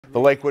The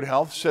Lakewood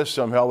Health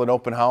System held an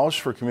open house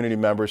for community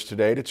members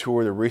today to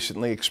tour the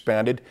recently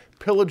expanded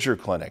Pillager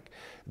Clinic.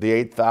 The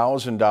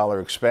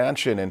 $8,000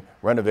 expansion and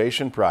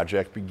renovation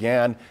project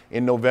began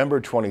in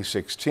November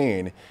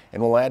 2016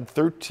 and will add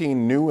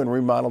 13 new and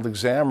remodeled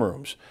exam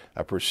rooms,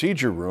 a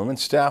procedure room, and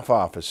staff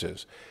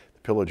offices. The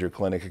Pillager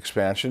Clinic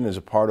expansion is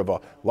a part of a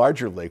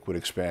larger Lakewood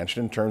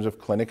expansion in terms of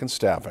clinic and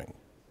staffing.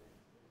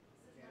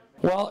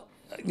 Well,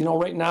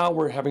 right now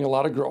we're having a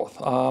lot of growth.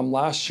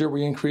 Last year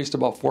we increased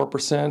about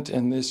 4%,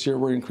 and this year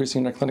we're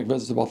increasing our clinic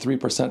visits about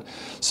 3%.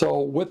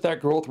 So with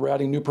that growth, we're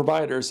adding new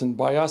providers, and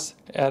by us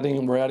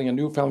we're adding a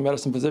new family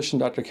medicine physician.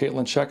 Dr.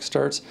 Caitlin Scheck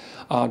starts,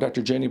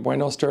 Dr. Janie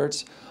Bueno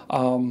starts.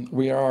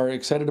 We are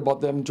excited about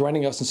them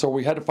joining us, and so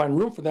we had to find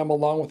room for them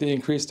along with the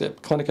increased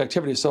clinic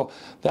activity. So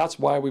that's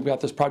why we've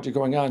got this project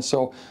going on.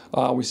 So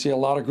we see a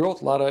lot of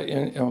growth, we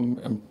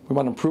want to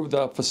improve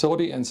the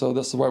facility, and so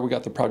this is why we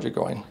got the project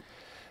going.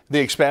 The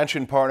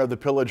expansion part of the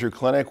Pillager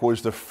Clinic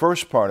was the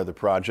first part of the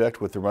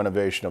project, with the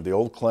renovation of the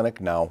old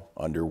clinic now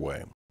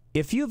underway.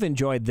 If you've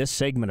enjoyed this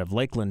segment of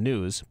Lakeland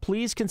News,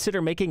 please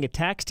consider making a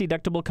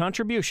tax-deductible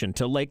contribution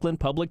to Lakeland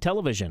Public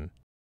Television.